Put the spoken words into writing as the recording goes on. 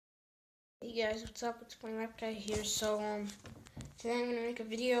Hey guys, what's up? It's PlayMapGuy here. Today I'm gonna make a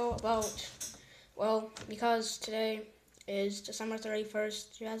video about, because today is December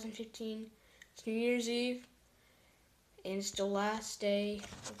 31st, 2015. It's New Year's Eve, and it's the last day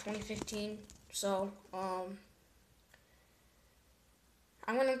of 2015. I'm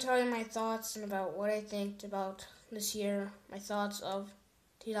gonna tell you my thoughts and about what I think about this year. My thoughts of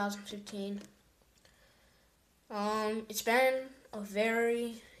 2015.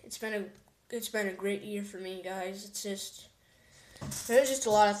 It's been a great year for me, guys. There's just a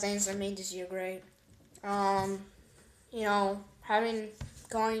lot of things that made this year great. Having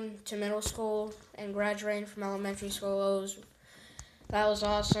going to middle school and graduating from elementary school, that was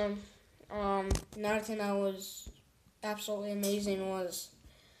awesome. Another thing that was absolutely amazing was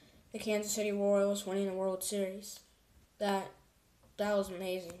the Kansas City Royals winning the World Series. That was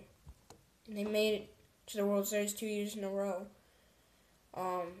amazing, and they made it to the World Series 2 years in a row.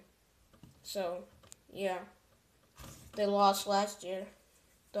 Yeah, they lost last year,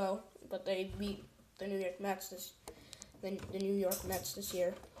 though, but they beat the New York Mets this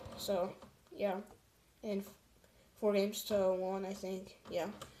year. So, yeah, and 4-1, I think. Yeah.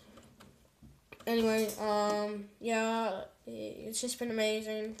 Anyway, it's just been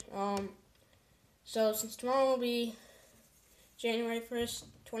amazing. So since tomorrow will be January 1st,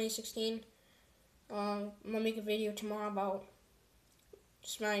 2016, I'm gonna make a video tomorrow about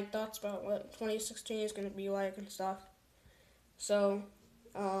just my thoughts about what 2016 is going to be like and stuff. So,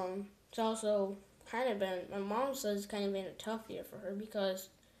 it's also kind of been, my mom says it's kind of been a tough year for her because,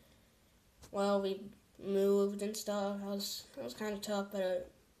 we moved and stuff. It was kind of tough,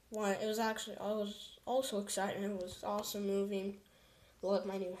 but I was also excited. It was awesome moving. Look,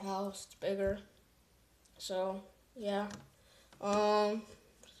 my new house, it's bigger. So, yeah. Some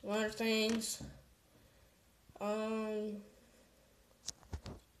other things. I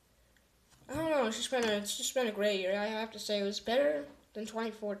don't know. It's just been a great year. I have to say it was better than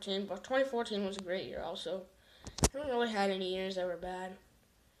 2014, but 2014 was a great year also. I haven't really had any years that were bad.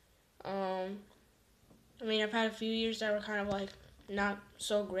 I've had a few years that were kind of like not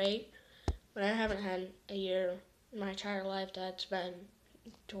so great, but I haven't had a year in my entire life that's been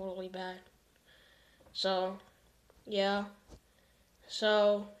totally bad. So, yeah.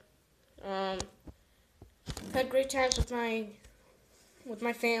 So, had great times with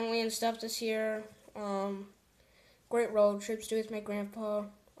my family and stuff this year. Great road trips to with my grandpa.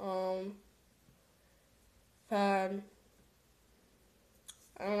 Had,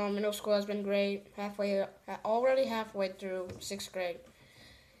 I don't know, middle school has been great. Already halfway through 6th grade.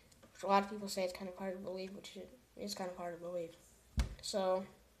 Which a lot of people say it's kind of hard to believe, which it is kind of hard to believe. So,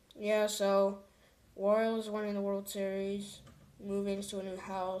 yeah, Royals winning the World Series, moving to a new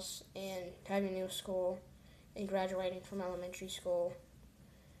house, and having a new school, and graduating from elementary school.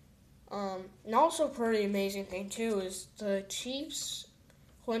 And also a pretty amazing thing too is the Chiefs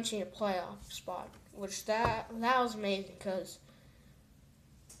clinching a playoff spot, which that was amazing because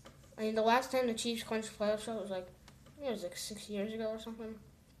the last time the Chiefs clinched a playoff spot was it was 6 years ago or something.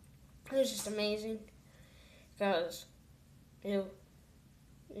 It was just amazing because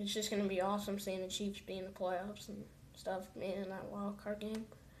it's just gonna be awesome seeing the Chiefs be in the playoffs and stuff, being in that wild card game.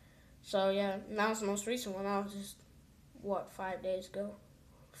 So yeah, and that was the most recent one. That was just 5 days ago.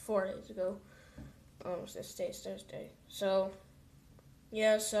 4 days ago. This day is Thursday. So,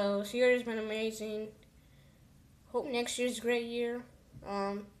 yeah, this year has been amazing. Hope next year's a great year.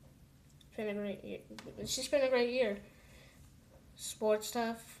 It's been a great year. It's just been a great year. Sports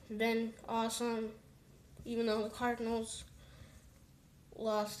stuff been awesome. Even though the Cardinals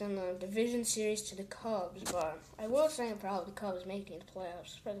lost in the division series to the Cubs, but I will say I'm proud of the Cubs making the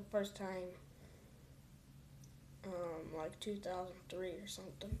playoffs for the first time. 2003 or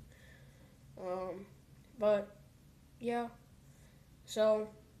something. But yeah. So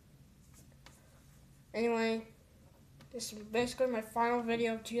anyway, this is basically my final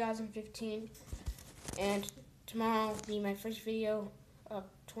video of 2015, and tomorrow will be my first video of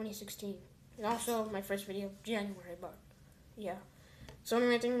 2016, and also my first video of January. But yeah. So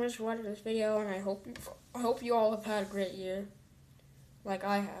anyway, thank you very much for watching this video, and I hope you all have had a great year, like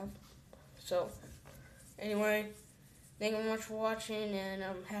I have. So anyway, thank you very much for watching, and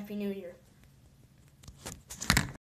Happy New Year.